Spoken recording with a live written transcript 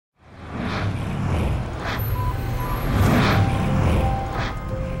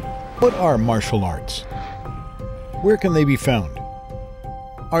What are martial arts? Where can they be found?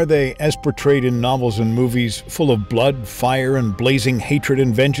 Are they, as portrayed in novels and movies, full of blood, fire, and blazing hatred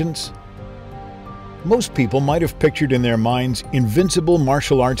and vengeance? Most people might have pictured in their minds invincible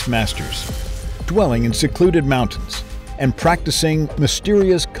martial arts masters, dwelling in secluded mountains and practicing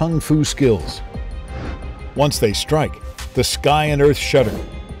mysterious kung fu skills. Once they strike, the sky and earth shudder.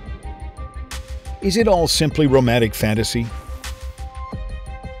 Is it all simply romantic fantasy?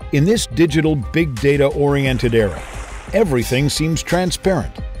 In this digital, big data-oriented era, everything seems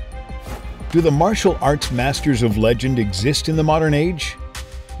transparent. Do the martial arts masters of legend exist in the modern age?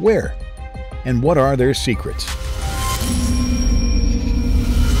 Where? And what are their secrets?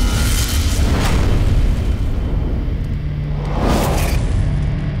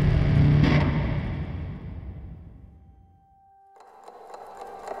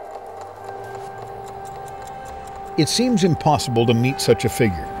 It seems impossible to meet such a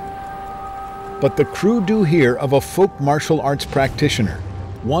figure. But the crew do hear of a folk martial arts practitioner,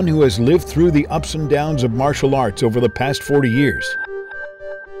 one who has lived through the ups and downs of martial arts over the past 40 years.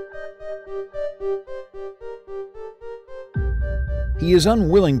 He is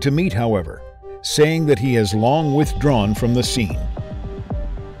unwilling to meet, however, saying that he has long withdrawn from the scene.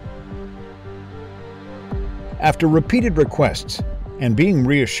 After repeated requests, and being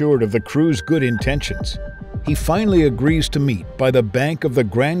reassured of the crew's good intentions, he finally agrees to meet by the bank of the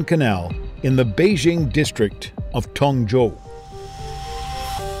Grand Canal in the Beijing district of Tongzhou.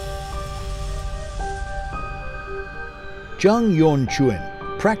 Zhang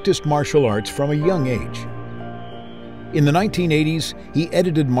Yonchuan practiced martial arts from a young age. In the 1980s, he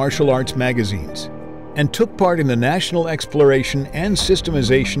edited martial arts magazines and took part in the national exploration and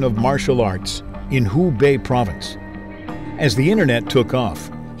systemization of martial arts in Hubei province. As the internet took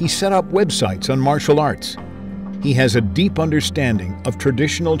off, he set up websites on martial arts. He has a deep understanding of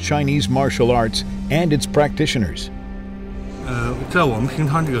traditional Chinese martial arts and its practitioners. 在我们平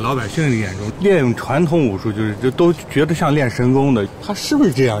常这个老百姓的眼中，练传统武术就都觉得像练神功的，他是不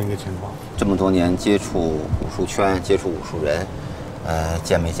是这样一个情况？这么多年接触武术圈、接触武术人，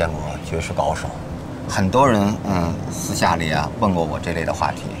见没见过绝世高手？很多人私下里问过我这类的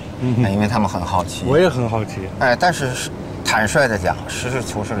话题，因为他们很好奇。我也很好奇。但是坦率的讲，实事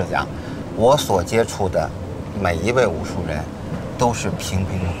求是的讲，我所接触的每一位武术人，都是平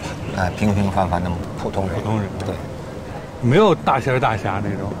平凡凡的普通人。普通人，对。 没有大仙大侠那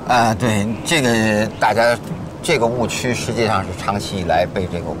种对这个大家这个误区实际上是长期以来被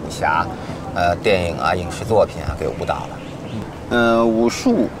这个武侠，电影影视作品给误导了。武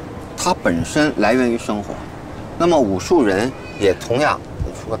术它本身来源于生活，那么武术人也同样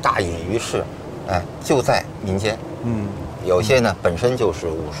说大隐于世，就在民间。有些呢本身就是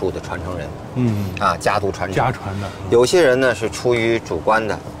武术的传承人，家族传承，家传的。有些人呢是出于主观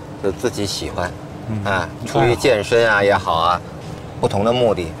的，就自己喜欢。 出于健身也好不同的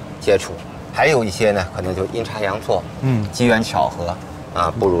目的接触，还有一些呢，可能就阴差阳错，机缘巧合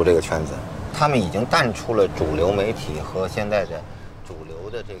步入这个圈子。他们已经淡出了主流媒体和现在的主流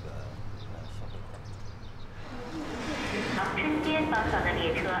的这个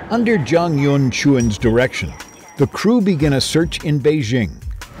Under Zhang Yonchuan's direction, the crew began a search in Beijing,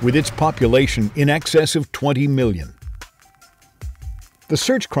 with its population in excess of 20 million. The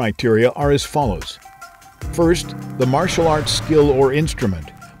search criteria are as follows. First, the martial arts skill or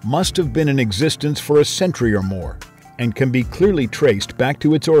instrument must have been in existence for a century or more and can be clearly traced back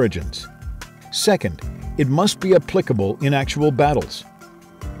to its origins. Second, it must be applicable in actual battles.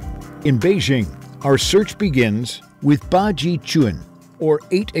 In Beijing, our search begins with Ba Ji Chuan, or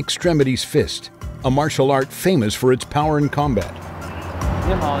Eight Extremities Fist, a martial art famous for its power in combat.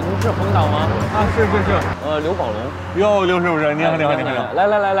 你好，您是冯导吗？是，刘宝龙。哟，刘师傅，你好，你好，你好。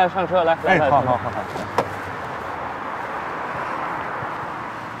来，上车，来。好。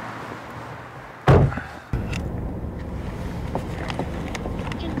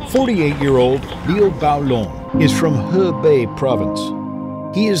 48-year-old Liu Baolong is from Hebei province.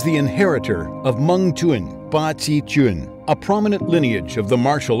 He is the inheritor of Meng Tuan, Ba Ji Chuan, a prominent lineage of the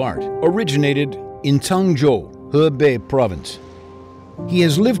martial art originated in Tongzhou, Hebei province. He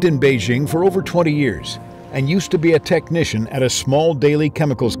has lived in Beijing for over 20 years and used to be a technician at a small daily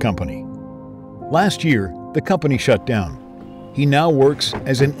chemicals company. Last year, the company shut down. He now works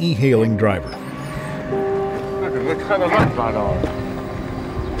as an e-hailing driver.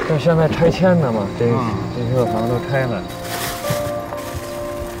 这现在拆迁呢嘛，这些个房都拆了。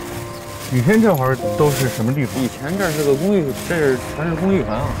以前这会儿都是什么地方？以前这是个公寓，这是全是公寓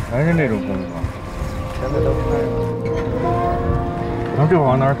房，全是那种公寓房。现在都拆了。然后这会儿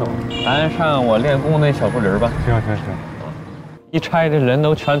往哪儿走？咱上我练功那小树林吧。行。一拆这人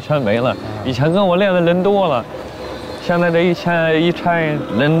都全没了。以前跟我练的人多了，现在这一拆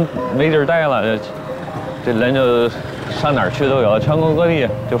人没地儿待了，这人就上哪儿去都有，全国各地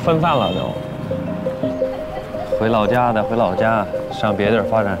就分散了都。回老家的回老家，上别地儿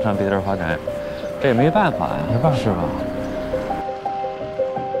发展上别地儿发展，这也没办法呀，没办法是吧？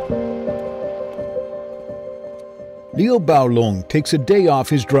 Liu Baolong takes a day off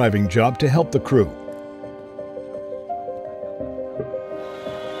his driving job to help the crew.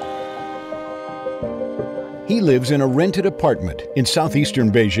 He lives in a rented apartment in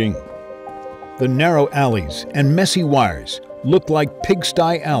southeastern Beijing. The narrow alleys and messy wires look like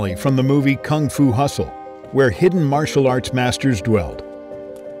Pigsty Alley from the movie Kung Fu Hustle, where hidden martial arts masters dwelled.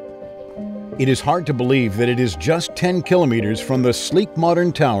 It is hard to believe that it is just 10 kilometers from the sleek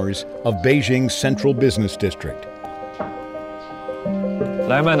modern towers of Beijing's central business district.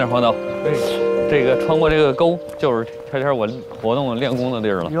 来慢点，黄导。这个穿过这个沟，就是天天我活动练功的地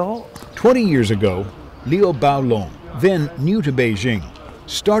儿了。有。20 years ago, Liu Baolong, then new to Beijing,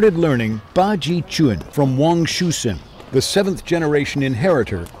 started learning Baji Chuan from Wang Shusim, the 7th generation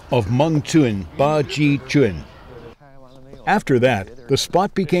inheritor of Meng Chuan Baji Chuan. After that, the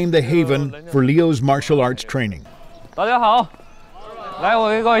spot became the haven for Liu's martial arts training. 大家好，来，我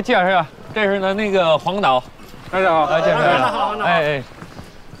给各位介绍一下，这是呢那个黄导。大家好，来介绍一下。哎，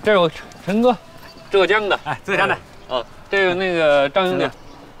这有陈哥，浙江的，浙江的。啊，这个那个张兄弟，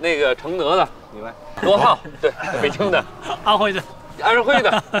那个承德的，罗浩，对，北京的，安徽的，安徽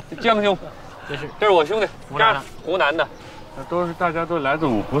的，江兄，这是我兄弟，湖南的，大家都来自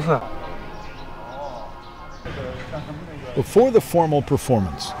五湖市。 Before the formal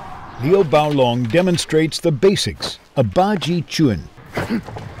performance, Liu Baolong demonstrates the basics of Baji Chuan.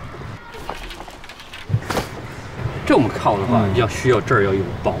 这么靠的话，需要这儿要有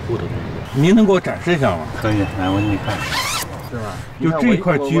保护的东西。您能给我展示一下吗？可以，来，我给你看，是吧？就这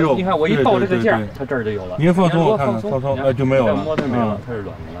块肌肉，你看我一抱这个劲儿，它这儿就有了。您放松，我看看，放松，哎，就没有了。摸它没有了，它是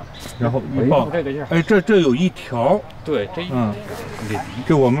软的了。然后一抱这个劲儿，哎，这有一条。对，这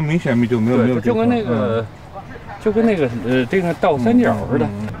这我们明显就没有。就跟那个。 就跟那个这个倒三角似的。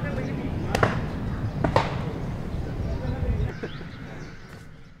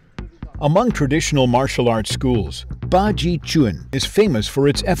Among traditional martial arts schools, Baji Chuan is famous for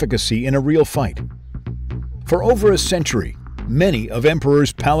its efficacy in a real fight. For over a century, many of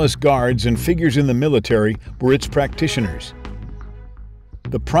Emperor's palace guards and figures in the military were its practitioners.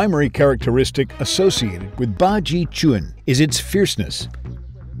 The primary characteristic associated with Baji Chuan is its fierceness.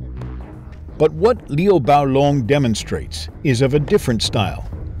 But what Liu Baolong demonstrates is of a different style,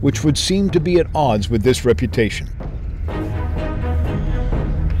 which would seem to be at odds with this reputation.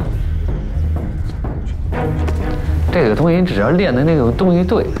 这个东西只要练的那个东西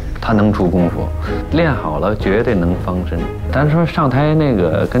对，它能出功夫，练好了绝对能防身。咱说上台那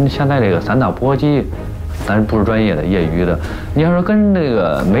个跟现在这个散打搏击，咱不是专业的业余的，你要说跟那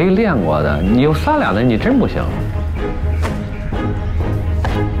个没练过的，你有3两的你真不行。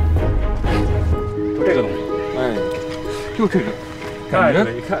 这个东西，哎，就这个，感觉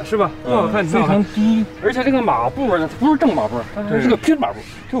你看是吧？好看，非常低，而且这个马步呢，它不是正马步，它是个拼马步。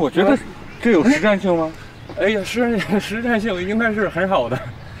就我觉得这有实战性吗？哎呀，实战性应该是很好的。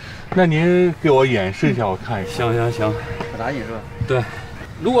那您给我演示一下，我看一下。行。小打野是吧？对。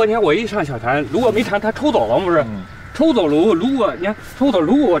如果你看我一上小台，如果没弹，他抽走了不是？抽走了，如果你看抽走，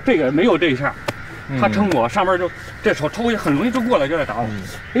如果我这个没有这一下。 他撑我上面就这手抽也很容易就过来就来打我，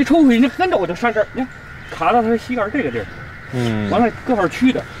一抽回去跟着我就上这儿，你看卡到他膝盖这个地儿，完了各块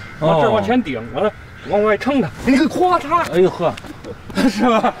曲的，往这儿往前顶，完了往外撑他，你个咵嚓，哎呦呵，是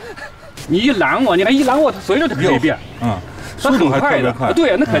吧？你一拦我，他随着就可以变，速度还特别快，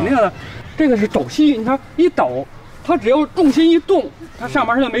对呀，那肯定的，这个是抖膝，你看一抖，他只要重心一动，他上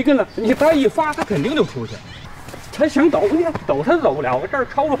面就没跟了，你再一发，他肯定就出去。 他想抖，你看抖他走不了，我这儿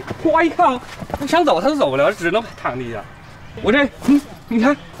超了，哗一看，他想走他都走不了，只能躺地下。我这，你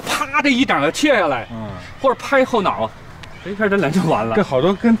看，啪这一掌要切下来，或者拍后脑，这一下这人就完了。这好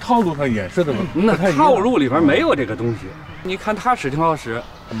多跟套路上演示的那套路里边没有这个东西。你看他使挺好使，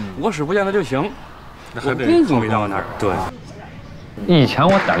我使不见他就行，我功夫没到那儿。对。以前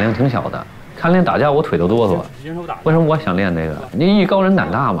我胆量挺小的。 看练打架，我腿都哆嗦。为什么我想练这个？你艺高人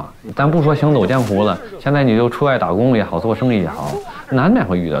胆大嘛。咱不说行走江湖了，现在你就出外打工也好，做生意也好，难免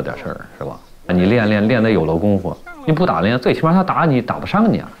会遇到点事儿，是吧？你练得有了功夫，你不打练，最起码他打你打不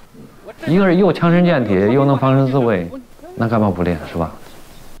伤你啊。一个人又强身健体，又能防身自卫，那干嘛不练，是吧？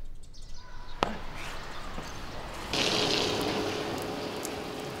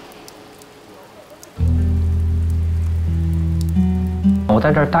我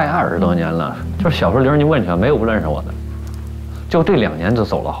在这儿待20多年了，就是小时候铃你问去，没有不认识我的。就这2年就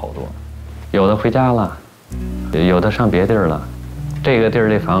走了好多，有的回家了，有的上别地儿了。这个地儿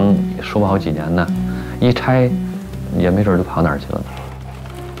这房说不好几年呢，一拆也没准就跑哪儿去了。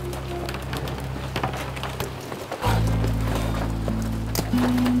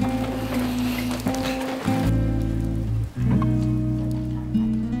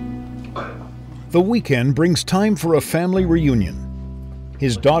The weekend brings time for a family reunion.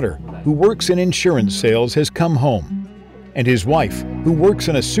 His daughter, who works in insurance sales, has come home, and his wife, who works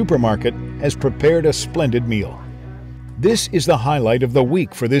in a supermarket, has prepared a splendid meal. This is the highlight of the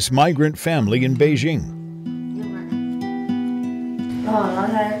week for this migrant family in Beijing.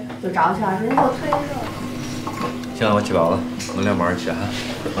 刚才就找起来，人给我推着。行了，我吃饱了，我俩晚上吃哈，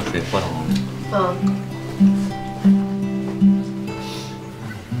我睡活了。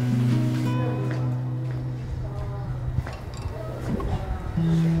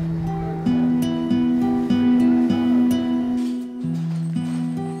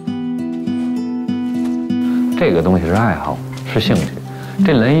这个东西是爱好，是兴趣。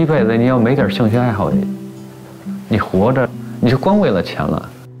这人一辈子，你要没点兴趣爱好，你活着你就光为了钱了。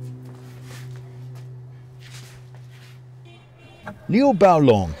Liu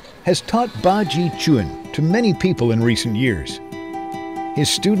Baolong has taught Baji Chun to many people in recent years. His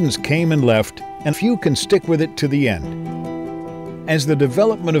students came and left, and few can stick with it to the end. As the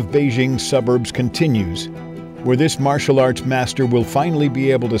development of Beijing's suburbs continues, where this martial arts master will finally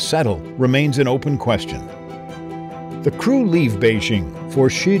be able to settle remains an open question. The crew leave Beijing for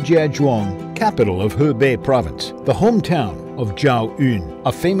Shijiazhuang, capital of Hebei province, the hometown of Zhao Yun,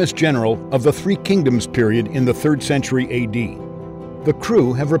 a famous general of the Three Kingdoms period in the 3rd century AD. The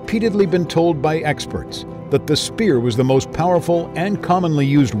crew have repeatedly been told by experts that the spear was the most powerful and commonly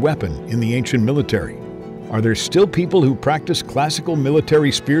used weapon in the ancient military. Are there still people who practice classical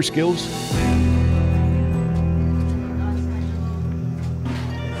military spear skills?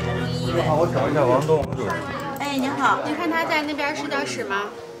 好，我找一下王东。哎，您好，您看他在那边是教室吗？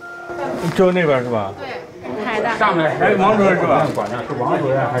就那边是吧？对，开的。上面还有王主任是吧？管的是王主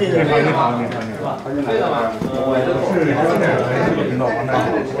任还是？你好。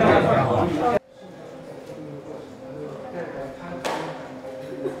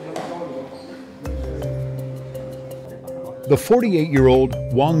The 48-year-old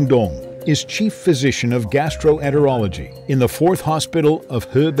Wang Dong is chief physician of gastroenterology in the 4th Hospital of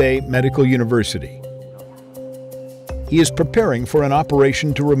Hebei Medical University. He is preparing for an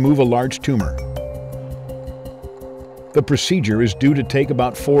operation to remove a large tumor. The procedure is due to take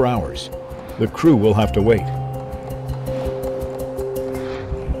about 4 hours. The crew will have to wait.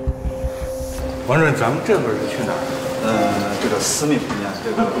 王主任，咱们这会儿是去哪儿？这个私密空间，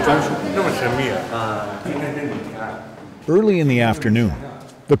这个专属空间。这么神秘啊！今天真你看。 Early in the afternoon,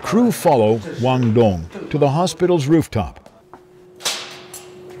 the crew follow Wang Dong to the hospital's rooftop.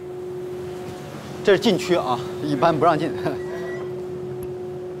 这是禁区啊，一般不让进。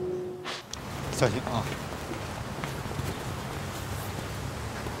小心啊！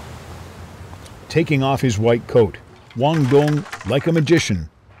 Taking off his white coat, Wang Dong, like a magician,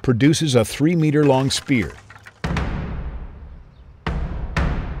 produces a 3-meter-long spear.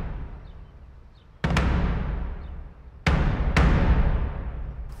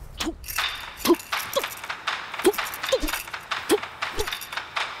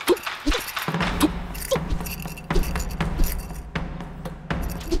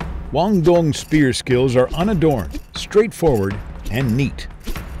 Wang Dong's spear skills are unadorned, straightforward, and neat.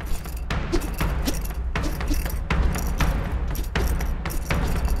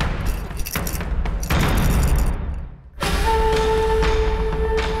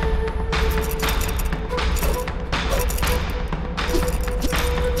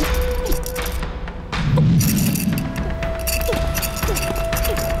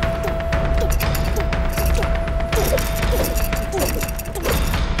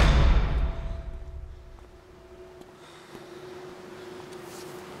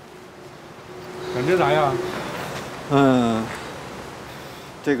 Hm.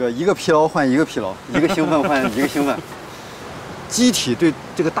 这个一个疲劳换一个疲劳，一个兴奋换一个兴奋。机体对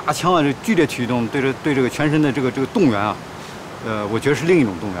这个大枪啊，这剧烈驱动，对这个全身的这个动员啊，我觉得是另一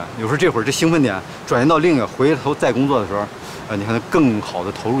种动员。有时候这会儿这兴奋点转移到另一个，回头再工作的时候，你还能更好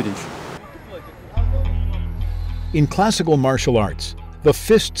的投入进去。In classical martial arts, the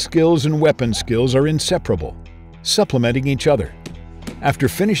fist skills and weapon skills are inseparable, supplementing each other. After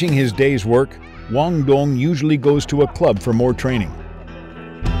finishing his day's work, Wang Dong usually goes to a club for more training.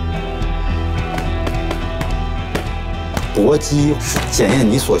 搏击是检验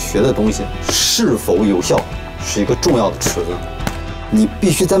你所学的东西是否有效，是一个重要的尺子。你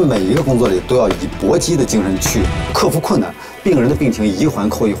必须在每一个工作里都要以搏击的精神去克服困难。病人的病情一环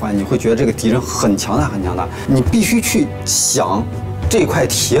扣一环，你会觉得这个敌人很强大，很强大。你必须去想，这块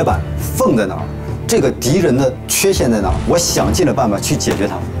铁板缝在哪儿，这个敌人的缺陷在哪儿，我想尽了办法去解决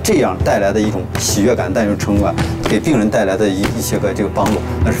它。这样带来的一种喜悦感，带来一种成功感，给病人带来的一些个这个帮助，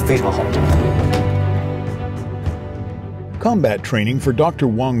那是非常好的。Combat training for Dr.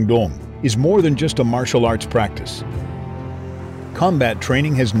 Wang Dong is more than just a martial arts practice. Combat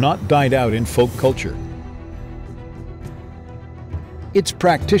training has not died out in folk culture. Its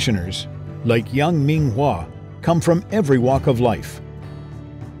practitioners, like Yang Minghua, come from every walk of life.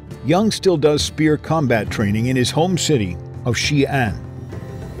 Yang still does spear combat training in his home city of Xi'an.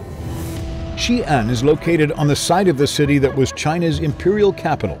 Xi'an is located on the site of the city that was China's imperial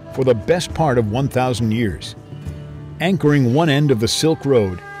capital for the best part of 1,000 years. Anchoring one end of the Silk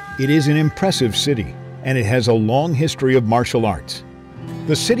Road, it is an impressive city, and it has a long history of martial arts.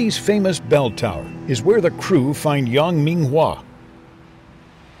 The city's famous bell tower is where the crew find Yang Minghua.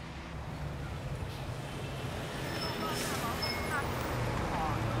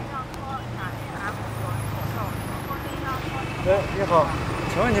 你好，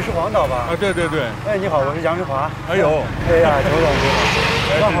请问你是王导吧？啊，对对对。哎，你好，我是杨明华。哎呦，哎呀，周总你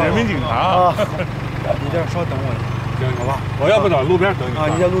好，是人民警察啊。你这稍等我，行，好吧。我要不到路边等你。啊，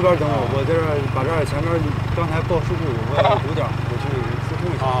你在路边等我，我在这儿把这儿前面刚才报事故有个堵点，我去疏通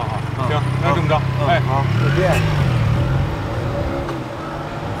一下。好，行，那这么着，哎，好，再见。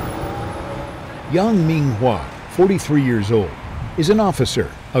Yang Minghua, 43 years old, is an officer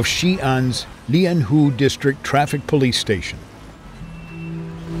of Xi'an's Lianhu District Traffic Police Station.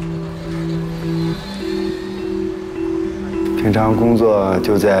 平常工作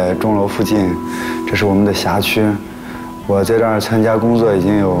就在钟楼附近，这是我们的辖区。我在这儿参加工作已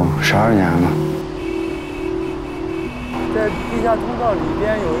经有12年了。在地下通道里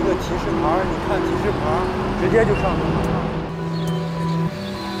边有一个提示牌，你看提示牌，直接就上门了。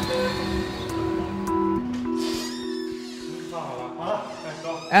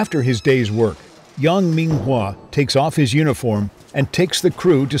 After his day's work, Yang Minghua takes off his uniform and takes the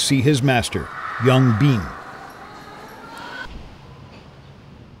crew to see his master, Yang Bin.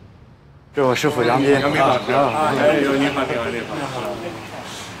 这我师傅杨斌。杨斌老师啊，哎呦，你好，你好，你好。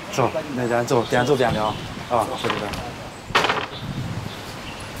走，那咱走，边走边聊啊，是不是？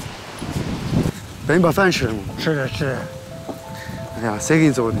等你把饭吃了吗？是的，是的。哎呀，谁给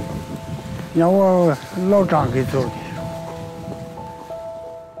你做的？让我老张给做的。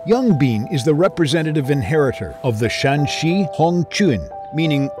 Yang Bin is the representative inheritor of the Shanxi Hongquan,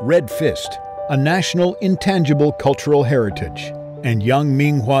 meaning red fist, a national intangible cultural heritage, and Yang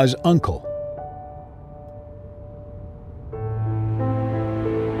Minghua's uncle.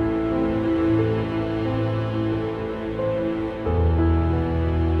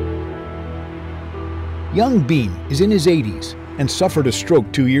 Yang Bin is in his 80s and suffered a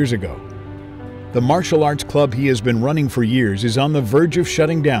stroke 2 years ago. The martial arts club he has been running for years is on the verge of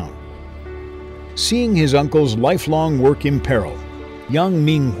shutting down. Seeing his uncle's lifelong work in peril, Yang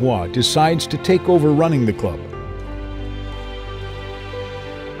Minghua decides to take over running the club.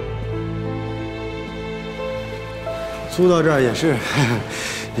 租到这儿也是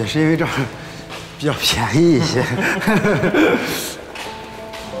因为这儿比较便宜一些。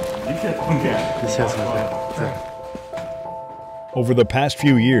一切从简，一切从简，对。 Over the past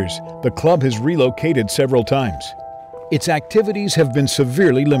few years, the club has relocated several times. Its activities have been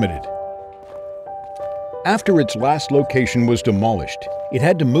severely limited. After its last location was demolished, it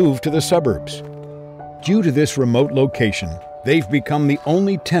had to move to the suburbs. Due to this remote location, they've become the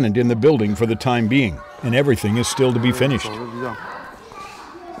only tenant in the building for the time being, and everything is still to be finished.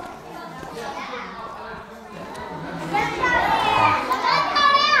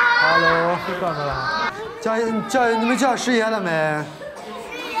 Hello， 你们叫师爷了没？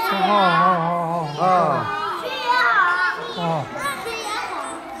好啊。哦。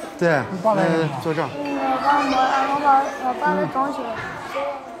对，坐这儿。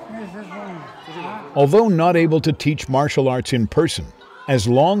Although not able to teach martial arts in person, as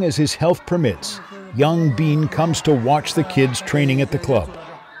long as his health permits, Yang Bin comes to watch the kids training at the club.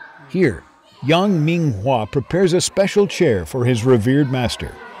 Here, Yang Minghua prepares a special chair for his revered master.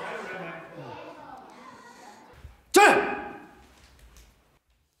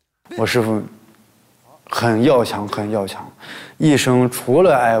 我师傅很要强，一生除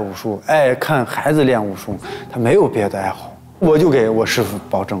了爱武术、爱看孩子练武术，他没有别的爱好。我就给我师傅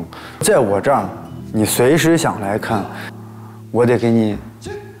保证，在我这儿，你随时想来看，我得给你，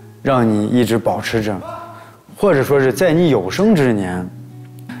让你一直保持着，或者说是在你有生之年，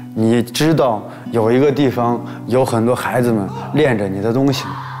你知道有一个地方有很多孩子们练着你的东西。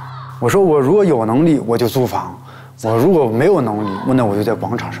我说我如果有能力，我就租房；我如果没有能力，那我就在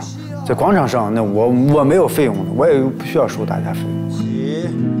广场上。在广场上，那我没有费用的，我也不需要收大家费用。起，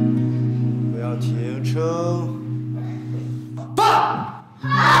不要停车。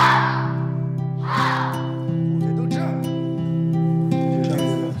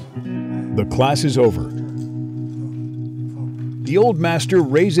The class is over. The old master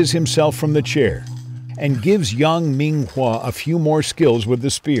raises himself from the chair and gives young Minghua a few more skills with the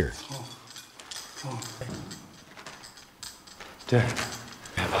spear. 对，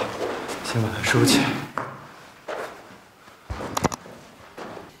来吧，先把它收起来。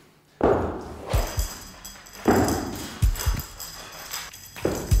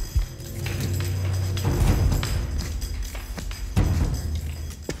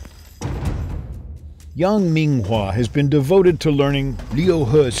Young Minghua has been devoted to learning Liu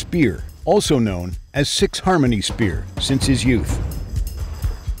He spear, also known as Six Harmony spear, since his youth.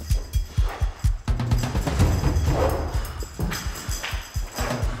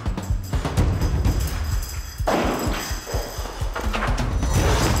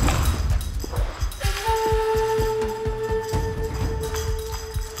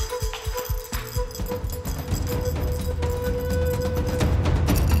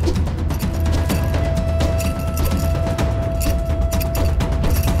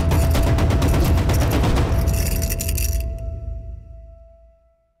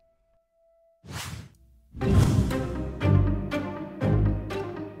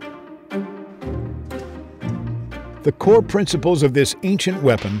 The core principles of this ancient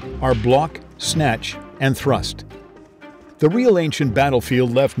weapon are block, snatch, and thrust. The real ancient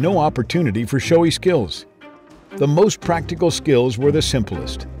battlefield left no opportunity for showy skills. The most practical skills were the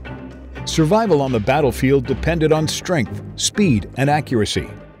simplest. Survival on the battlefield depended on strength, speed, and accuracy.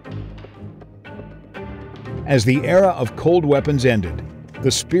 As the era of cold weapons ended,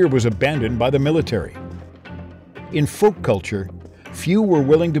 the spear was abandoned by the military. In folk culture, few were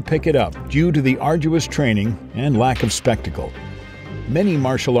willing to pick it up due to the arduous training and lack of spectacle. Many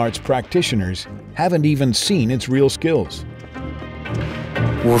martial arts practitioners haven't even seen its real skills.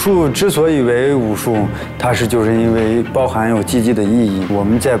 武术之所以为武术，就是因为包含有积极的意义。我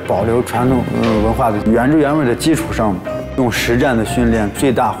们在保留传统文化的原汁原味的基础上，用实战的训练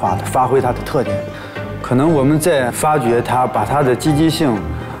最大化的发挥它的特点。可能我们在发掘它，把它的积极性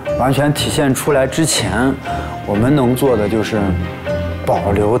完全体现出来之前，我们能做的就是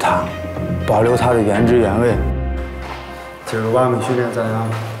保留它的原汁原味。今儿晚上训练咋样？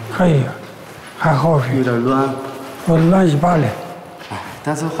可以，还好是。有点乱，乱七八糟。哎，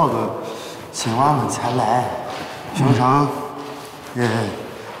但是好多新娃们才来，平常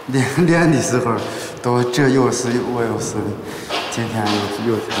练的时候都这有事我有事的，今天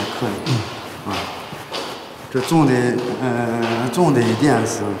有才可以。这重的一点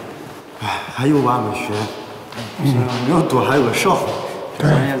是，还有娃们学，要多还有个少，这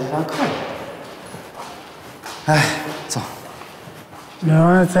也是还可以。哎，走。另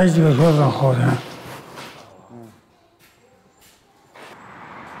外再几个学生好点。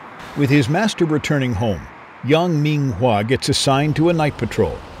With his master returning home, young Minghua gets assigned to a night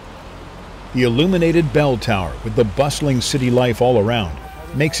patrol. The illuminated bell tower with the bustling city life all around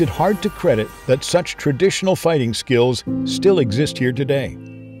makes it hard to credit that such traditional fighting skills still exist here today.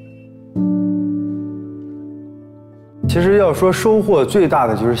 其实要说收获最大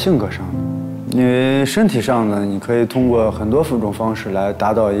的就是性格上的，因为身体上呢，你可以通过很多种方式来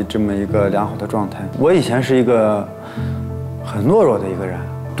达到这么一个良好的状态。我以前是一个很懦弱的一个人，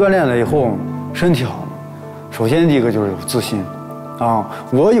锻炼了以后身体好了，首先第一个就是有自信，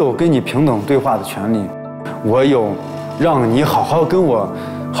我有跟你平等对话的权利，我有让你好好跟我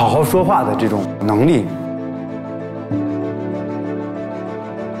好好说话的这种能力。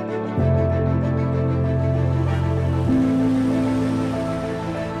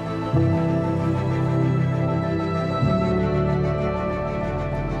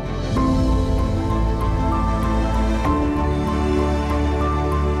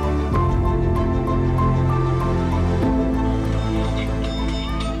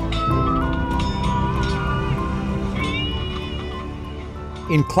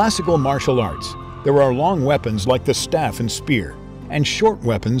In classical martial arts, there are long weapons like the staff and spear, and short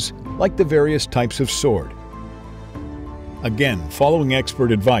weapons like the various types of sword. Again, following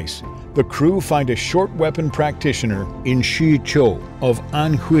expert advice, the crew find a short weapon practitioner in Shichou of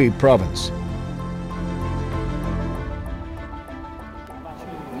Anhui Province.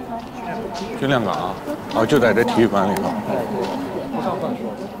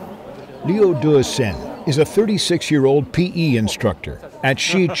 Liu Duosen is a 36-year-old PE instructor at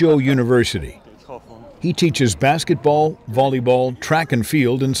Xizhou University. He teaches basketball, volleyball, track and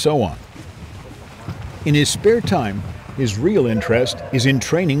field, and so on. In his spare time, his real interest is in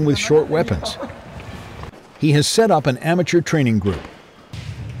training with short weapons. He has set up an amateur training group.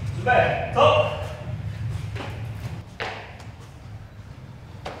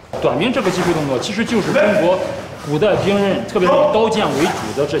 短兵这个击飞动作，其实就是中国古代兵刃，特别是以刀剑为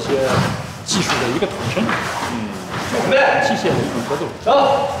主的这些技术的一个统称。器械的一种格斗。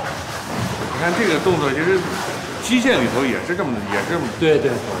走。你看这个动作，其实机械里头也是这么，对对，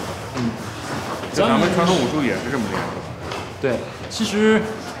咱们传统武术也是这么练的。对，其实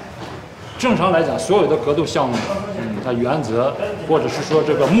正常来讲，所有的格斗项目，它原则或者是说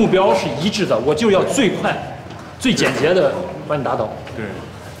这个目标是一致的，我就要最快、最简洁的把你打倒。对。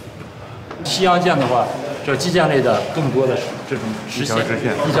西洋剑的话，这击剑类的更多的是这种直线，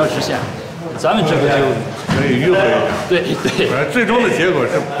一条直线。咱们这个就可以迂回一点。对对。反正最终的结果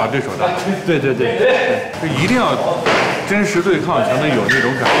是把对手打倒。对对对。就一定要真实对抗，才能有那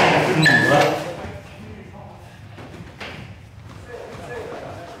种感觉。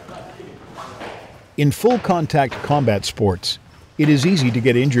In full-contact combat sports, it is easy to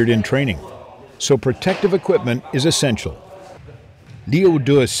get injured in training, so protective equipment is essential. Liu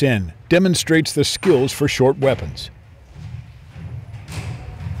Duosen demonstrates the skills for short weapons.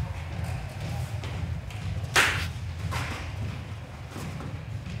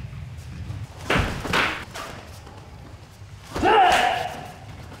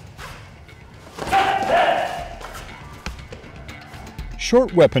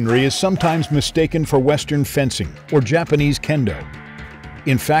 Short weaponry is sometimes mistaken for Western fencing or Japanese kendo.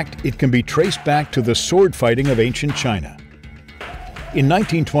 In fact, it can be traced back to the sword fighting of ancient China. In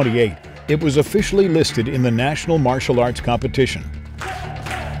 1928, it was officially listed in the National Martial Arts Competition.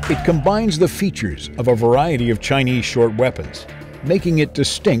 It combines the features of a variety of Chinese short weapons, making it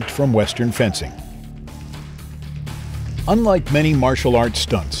distinct from Western fencing. Unlike many martial arts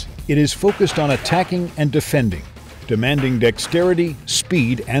stunts, it is focused on attacking and defending, demanding dexterity,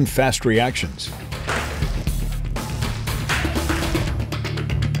 speed, and fast reactions.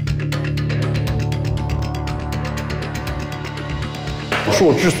 武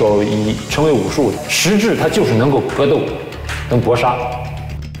术之所以成为武术，实质它就是能够格斗，能搏杀。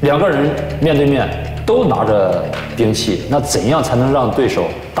两个人面对面都拿着兵器，那怎样才能让对手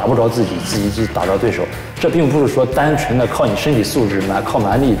打不着自己，自己就打着对手？这并不是说单纯的靠你身体素质靠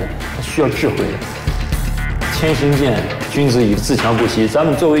蛮力的，它需要智慧的。谦行健，君子以自强不息。咱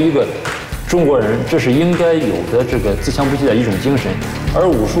们作为一个中国人，这是应该有的这个自强不息的一种精神。而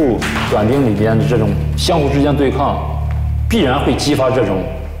武术短兵里边的这种相互之间对抗，必然会激发这种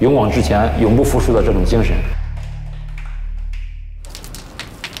勇往直前、永不服输的这种精神。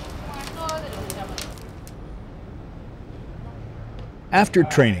 After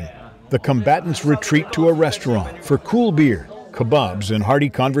training, the combatants retreat to a restaurant for cool beer, kebabs, and hearty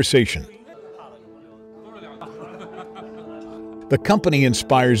conversation. The company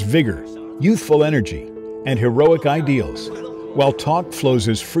inspires vigor, youthful energy, and heroic ideals, while talk flows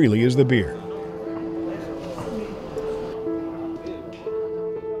as freely as the beer.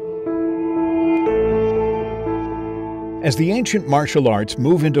 As the ancient martial arts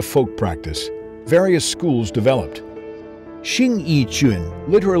move into folk practice, various schools developed. Xing Yi Chun,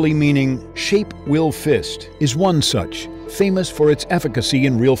 literally meaning shape will fist, is one such, famous for its efficacy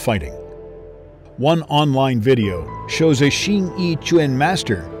in real fighting. One online video shows a Xing Yi Chun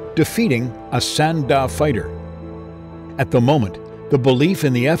master defeating a Sanda fighter. At the moment, the belief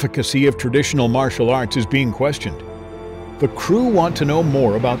in the efficacy of traditional martial arts is being questioned. The crew want to know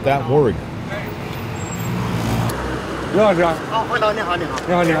more about that warrior. 刘老师，好，回头你好，你好，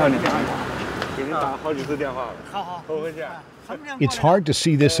你好，你好，你好。 It's hard to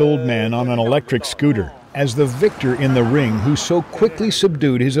see this old man on an electric scooter as the victor in the ring who so quickly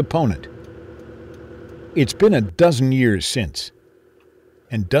subdued his opponent. It's been a dozen years since.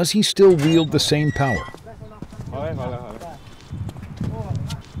 And does he still wield the same power?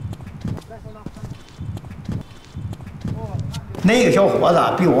 那个小伙子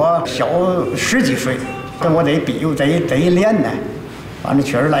比我小10几岁，跟我得比又得练呢。 反正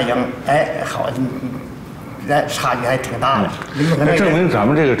确实来讲，哎，好，差距还挺大的。那证明咱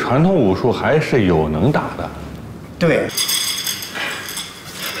们这个传统武术还是有能打的。对。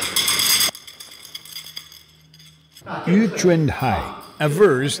Yu Junhai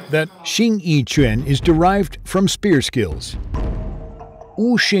avers that Xing Yi Chun is derived from spear skills.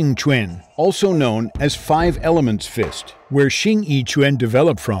 Wu Xing Chun, also known as Five Elements Fist, where Xing Yi Chun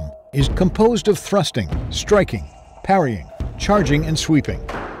developed from, is composed of thrusting, striking, parrying, charging and sweeping.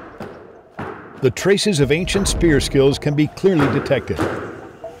 the traces of ancient spear skills can be clearly detected.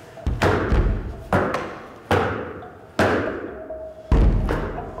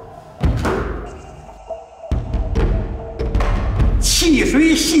 气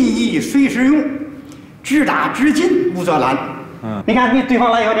随心意随时用，直打直进无所拦。你看你对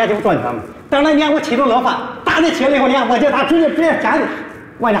方来以后，你看就转圈嘛。当然，你看我起头乐翻，打你起来以后，你看我就打直接夹着，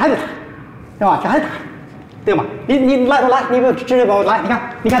往下就打，是吧？夹着打，对吧？你来都来，你不直接把我来，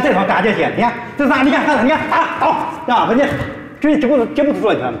你看这方嘎这些，你看这啥？你看看，你看打倒，是吧？我这直接不是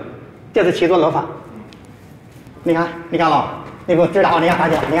转圈嘛，这是起头乐翻。你看了，你给我直打，你看打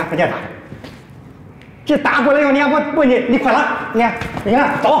起来，你看我这打。 这打过来以后，你看你快来，你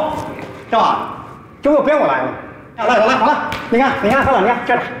看走，是吧？就不要我来了，来好了，你看好了，你看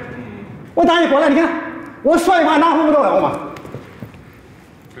这打，我打你过来，你看我摔把拿红不都有吗？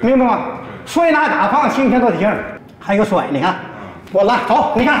明白吗？摔拿打放行天多体型，还有摔，你看我来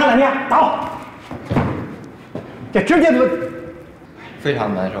走，你看好了，你看走，这直接就非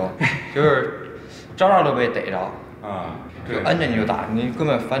常难受，就是招都被逮着啊。 就摁着你就打，你根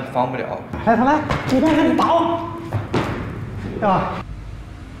本防不了。来，你看你倒，是吧？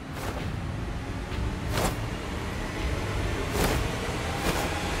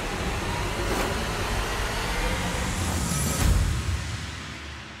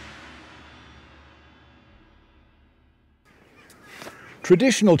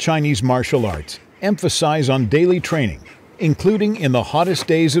 Traditional Chinese martial arts emphasize on daily training, including in the hottest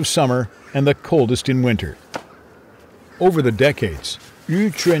days of summer and the coldest in winter. Over the decades,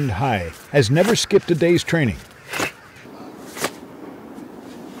 Yu Chun-hai has never skipped a day's training.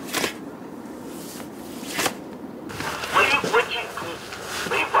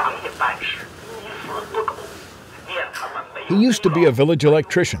 He used to be a village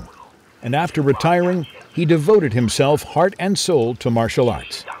electrician, and after retiring, he devoted himself heart and soul to martial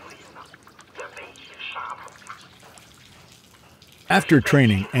arts. After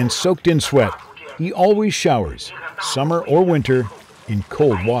training and soaked in sweat, he always showers, summer or winter, in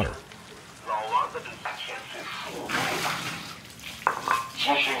cold water.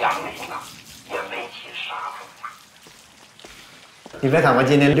 你别看我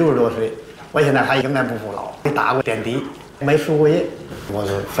今年60多岁，我现在还仍然不服老，没打过点滴，没输过液，我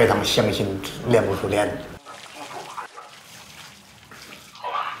是非常相信练武术练的。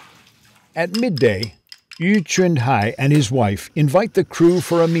 At midday, Yu Chun-hai and his wife invite the crew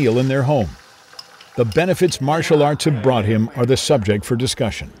for a meal in their home. The benefits martial arts have brought him are the subject for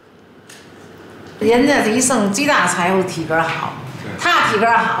discussion. 人的这一生最大财富体格好，他体格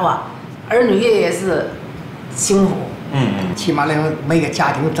好啊，儿女也是幸福。起码让每个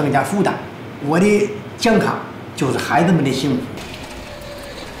家庭增加负担。我的健康就是孩子们的幸福。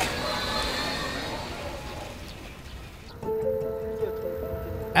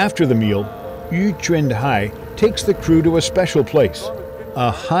 After the meal, Yu Chun-hai takes the crew to a special place,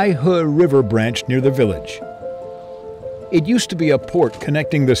 a Haihe River branch near the village. It used to be a port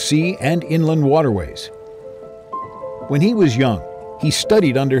connecting the sea and inland waterways. When he was young, he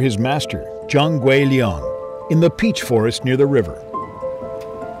studied under his master, Zhang Guiliang, in the peach forest near the river.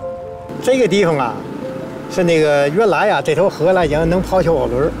 这个地方啊，是那个原来啊，这条河来讲能跑小火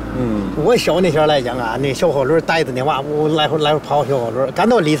轮。我小那前来讲啊，那小火轮带着那娃，我来回跑小火轮。赶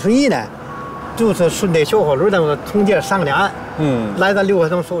到李顺义呢，就是顺着小火轮那个从这上两岸，来到六合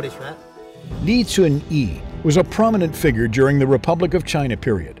城受的拳。Li Chun-yi was a prominent figure during the Republic of China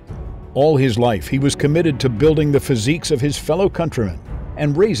period. All his life, he was committed to building the physiques of his fellow countrymen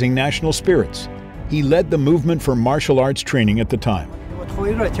and raising national spirits. He led the movement for martial arts training at the time. 我头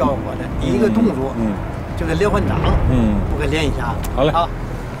一个教我的第一个动作，就是连环掌，我给练一下。好嘞，好，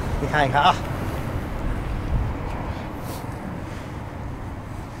你看一看啊。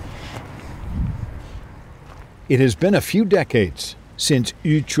 It has been a few decades since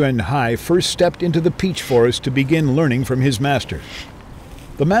Yu Chun-hai first stepped into the peach forest to begin learning from his master.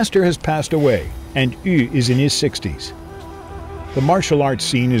 The master has passed away, and Yu is in his 60s. The martial arts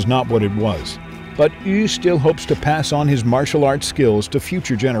scene is not what it was, but Yu still hopes to pass on his martial arts skills to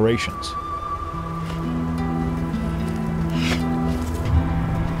future generations.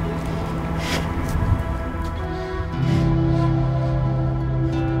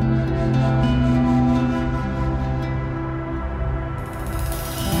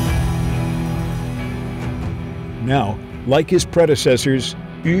 Now, like his predecessors,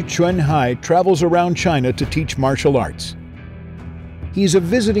 Yu Chun-hai travels around China to teach martial arts. He is a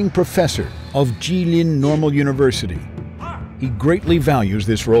visiting professor of Jilin Normal University. He greatly values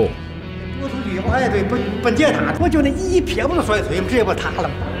this role.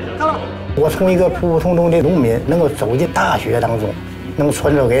 我从一个普普通通的农民，能够走进大学当中，能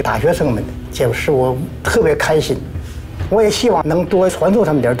传授给大学生们的，这使我特别开心。我也希望能多传授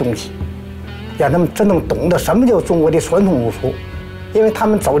他们点东西，让他们真正懂得什么叫中国的传统武术，因为他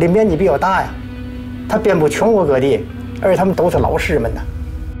们走的面积比较大呀，他遍布全国各地，而且他们都是老师们的。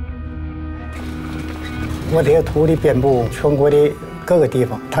我这些徒弟遍布全国的各个地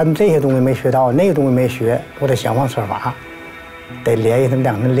方，他们这些东西没学到，那个东西没学，我得想方设法，得联系他们，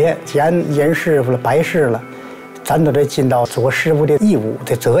让他们练。既然认师傅了，拜师了，咱都得尽到做师傅的义务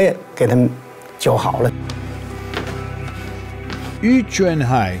的责任，给他们教好了。Yu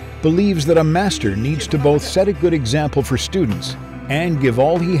Chuanhai believes that a master needs to both set a good example for students and give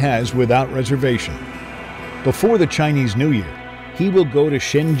all he has without reservation. Before the Chinese New Year, he will go to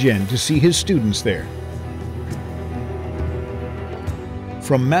Shenzhen to see his students there.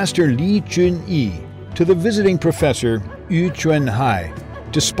 From Master Li Junyi to the visiting professor Yu Chuanhai,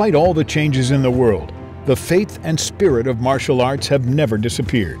 despite all the changes in the world, the faith and spirit of martial arts have never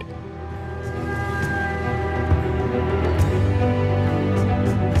disappeared.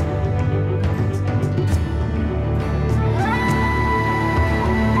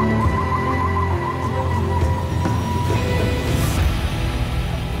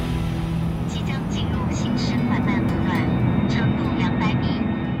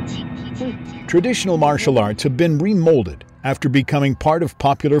 Traditional martial arts have been remolded after becoming part of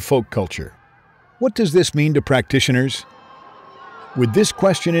popular folk culture. What does this mean to practitioners? With this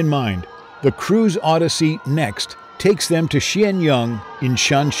question in mind, the cruise odyssey next takes them to Xianyang in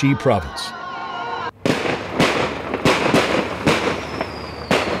Shanxi province.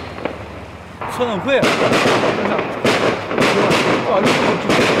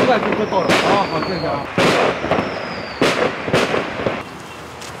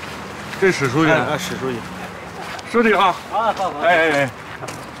这是史书记，史书记，书记好。啊，好。哎，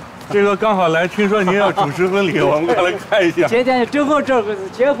这个刚好来，听说您要主持婚礼，我们过来看一下。今天正好这个是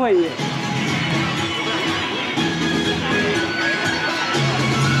结婚日。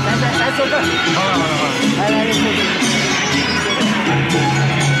来坐这儿。好，来，这是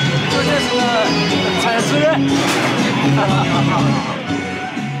主持人。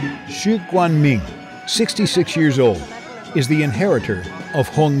Xu Guanming, 66 years old, is the inheritor of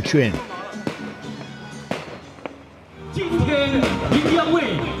Hong Quan. 今天您要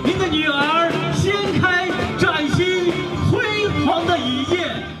为您的女儿掀开崭新辉煌的一页。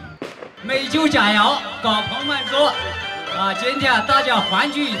美酒佳肴，高朋满座啊！今天大家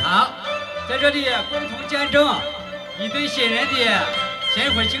欢聚一堂，在这里共同见证一对新人的新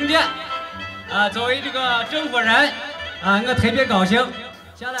婚庆典啊！作为这个证婚人啊，我特别高兴。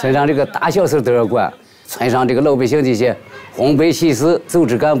村上这个大小事都要管，村上这个老百姓这些红白喜事，组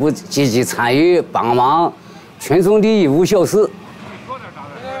织干部积极参与帮忙，群众利益无小事。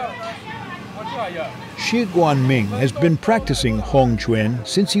Xu Guanming has been practicing Hong Quan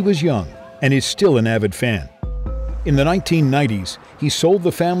since he was young and is still an avid fan. In the 1990s, he sold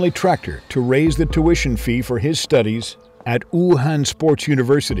the family tractor to raise the tuition fee for his studies at Wuhan Sports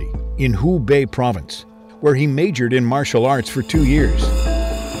University in Hubei Province, where he majored in martial arts for 2 years.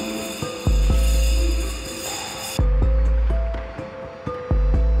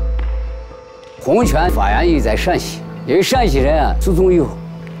 洪拳发源于在陕西，因为陕西人啊注重于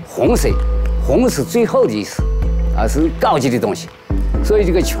红色，红是最好的意思，啊是高级的东西，所以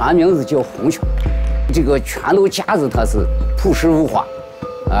这个拳名字叫洪拳。这个拳头架子它是朴实无华，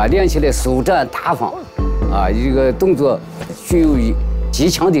啊练起来舒展大方，啊这个动作具有极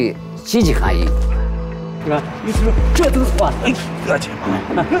强的积极含义。是吧？你说这都是话，客气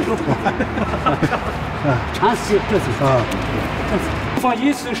嘛。尝试这是啊。放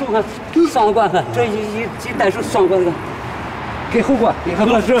一次手看，双关看，这一单手双关看，给后关，你看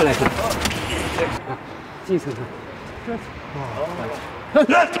到这来看，进层看，这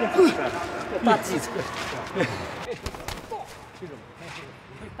大基层。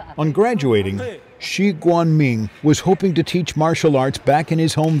On graduating, Xu Guanming was hoping to teach martial arts back in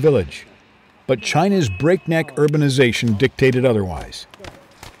his home village, but China's breakneck urbanization dictated otherwise.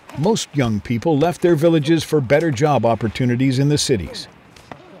 Most young people left their villages for better job opportunities in the cities.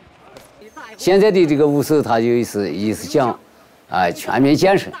 现在的这个武术，它就意思讲，全民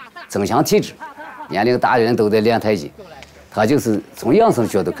健身，增强体质，年龄大的人都在练太极，他就是从养生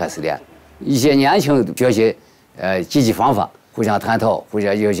角度开始练。一些年轻学些积极方法，互相探讨，互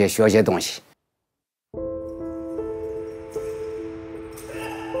相有些学些东西。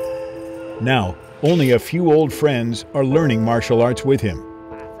Now, only a few old friends are learning martial arts with him.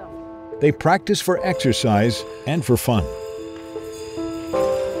 They practice for exercise and for fun.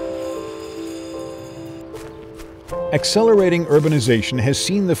 Accelerating urbanization has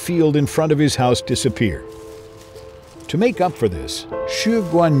seen the field in front of his house disappear. To make up for this, Xu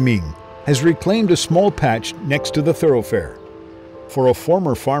Guanming has reclaimed a small patch next to the thoroughfare. For a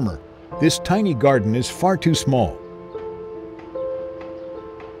former farmer, this tiny garden is far too small.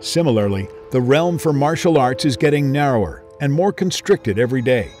 Similarly, the realm for martial arts is getting narrower and more constricted every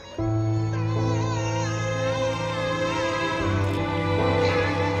day.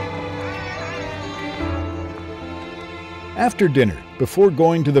 After dinner, before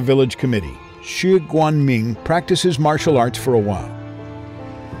going to the village committee, Xu Guanming practices martial arts for a while.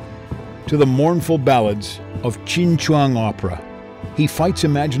 To the mournful ballads of Qinchuang opera, he fights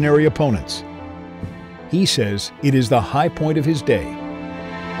imaginary opponents. He says it is the high point of his day.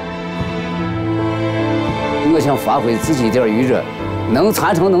 我想发挥自己一点余热，能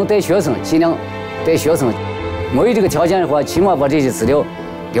传承能带学生，尽量带学生。没有这个条件的话，起码把这些资料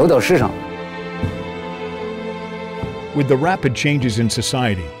留到世上。 With the rapid changes in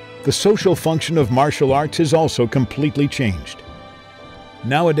society, the social function of martial arts has also completely changed.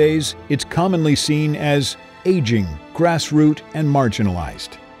 Nowadays, it's commonly seen as aging, grassroots, and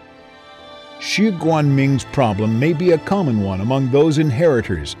marginalized. Xu Guanming's problem may be a common one among those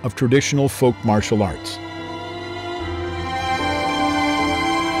inheritors of traditional folk martial arts.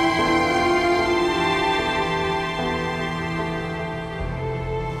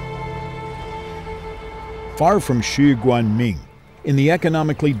 Far from Xu Guanming, in the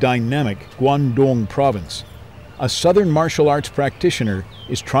economically dynamic Guangdong province, a southern martial arts practitioner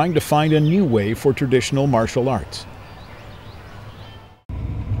is trying to find a new way for traditional martial arts.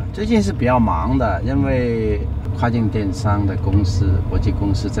 最近是比较忙的，因为跨境电商的公司、国际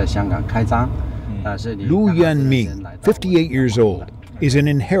公司在香港开张。Lu Yanming, 58 years old, is an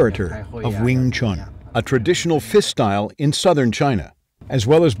inheritor of Wing Chun, a traditional fist style in southern China, as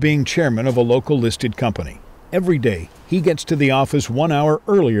well as being chairman of a local listed company. Every day, he gets to the office 1 hour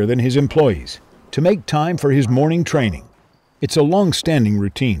earlier than his employees to make time for his morning training. It's a long-standing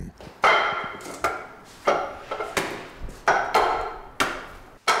routine.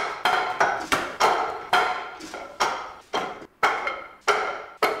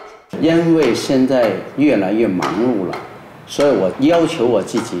 因为现在越来越忙碌了，所以我要求我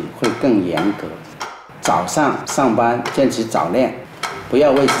自己会更严格。早上上班坚持早练，不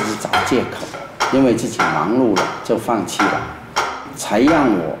要为自己找借口。 因为自己忙碌了就放弃了，才让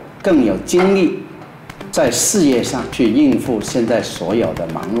我更有精力在事业上去应付现在所有的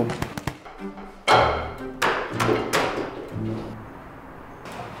忙碌。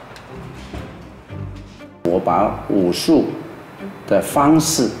我把武术的方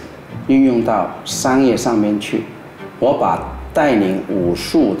式运用到商业上面去，我把带领武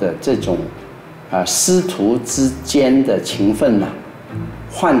术的这种师徒之间的情分呢。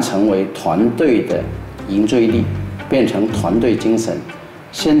 换成为团队的凝聚力，变成团队精神。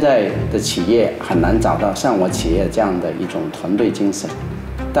现在的企业很难找到像我企业这样的一种团队精神，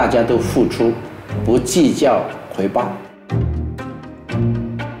大家都付出，不计较回报。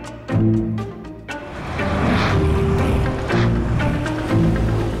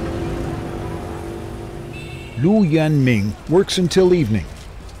 Lu Yanming works until evening,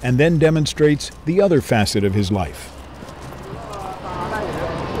 and then demonstrates the other facet of his life.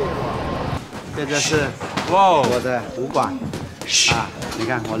 这就是我的武馆啊！你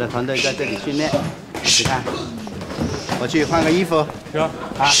看我的团队在这里训练，你看，我去换个衣服。行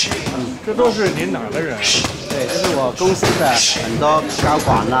啊，这都是您哪儿的人？对，这是我公司的很多高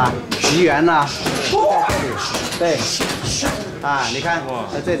管啦、职员啦，在这里。对，啊，你看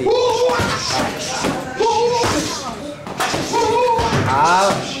在这里。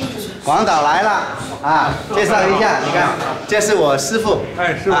好，广导来了啊！介绍一下，你看，这是我师傅，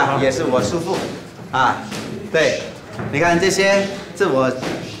哎，师傅啊，也是我叔父，啊，对，你看这些是我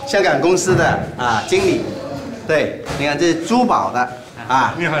香港公司的经理，对，你看这是珠宝的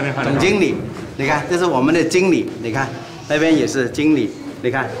啊，你好，总经理，你看这是我们的经理，你看那边也是经理，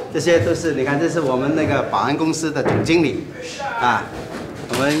你看这些都是，你看这是我们那个保安公司的总经理，啊。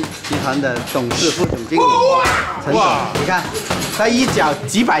 我们集团的董事副总经理陈总，你看，他一脚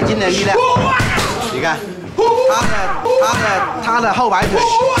几百斤的力量，你看，他的后摆腿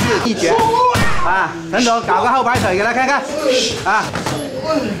是一绝啊！陈总搞个后摆腿给他看看啊！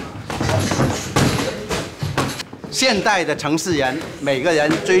现代的城市人，每个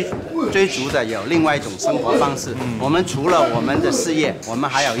人追逐的有另外一种生活方式。我们除了我们的事业，我们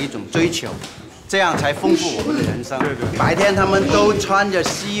还有一种追求。 这样才丰富我们的人生。白天他们都穿着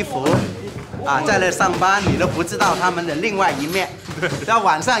西服，在那上班，你都不知道他们的另外一面。到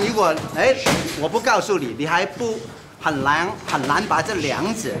晚上如果我不告诉你，你还不很难把这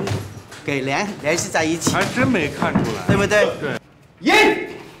两者给联系在一起。还真没看出来，对不对？对。1、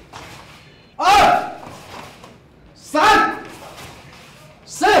2、3、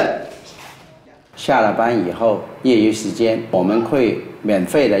4、5、下了班以后，业余时间我们会免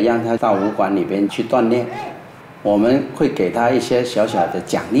费的让他到武馆里边去锻炼，我们会给他一些小小的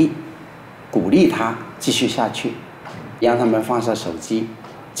奖励，鼓励他继续下去，让他们放下手机，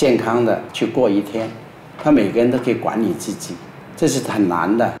健康的去过一天。他每个人都可以管理自己，这是很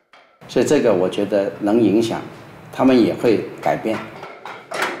难的，所以这个我觉得能影响，他们也会改变。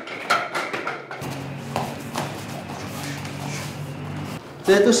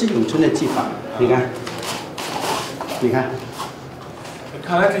这些都是咏春的技法，你看，你看。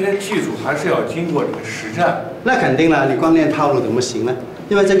看来这些技术还是要经过这个实战。那肯定了，你光练套路怎么行呢？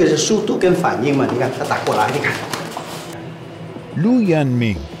因为这个是速度跟反应嘛。你看他打过来，你看。Lu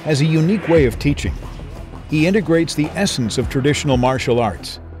Yanming has a unique way of teaching. He integrates the essence of traditional martial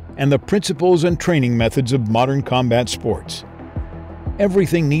arts and the principles and training methods of modern combat sports.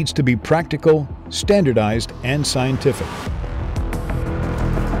 Everything needs to be practical, standardized, and scientific.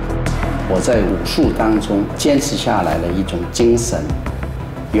 我在武术当中坚持下来的一种精神，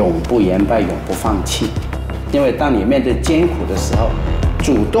永不言败，永不放弃。因为当你面对艰苦的时候，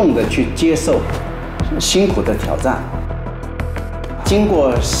主动的去接受辛苦的挑战。经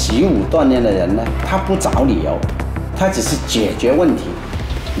过习武锻炼的人呢，他不找理由，他只是解决问题。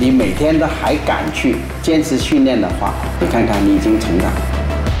你每天都还敢去坚持训练的话，你看看你已经成长。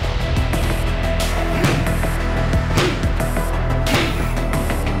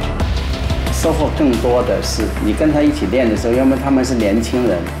收获更多的是你跟他一起练的时候，因为他们是年轻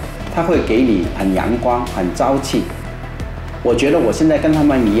人，他会给你很阳光、很朝气。我觉得我现在跟他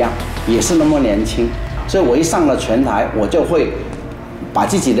们一样，也是那么年轻，所以我一上了拳台，我就会把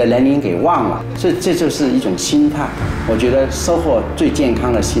自己的年龄给忘了，所以这就是一种心态。我觉得收获最健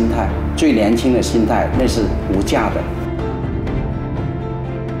康的心态、最年轻的心态，那是无价的。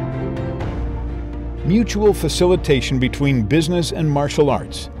Mutual facilitation between business and martial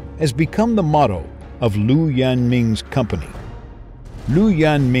arts has become the motto of Lu Yanming's company. Lu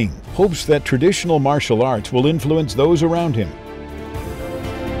Yanming hopes that traditional martial arts will influence those around him.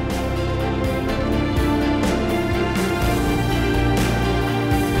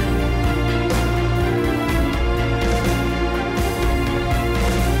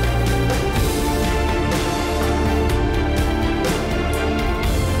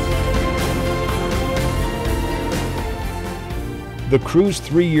 The crew's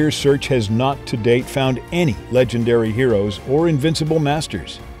 3-year search has not to date found any legendary heroes or invincible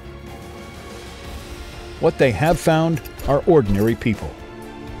masters. What they have found are ordinary people.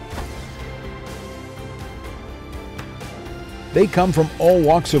 They come from all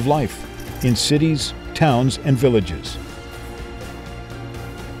walks of life, in cities, towns, and villages.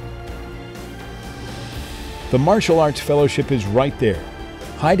 The Martial Arts Fellowship is right there,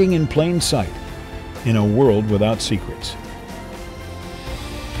 hiding in plain sight, in a world without secrets.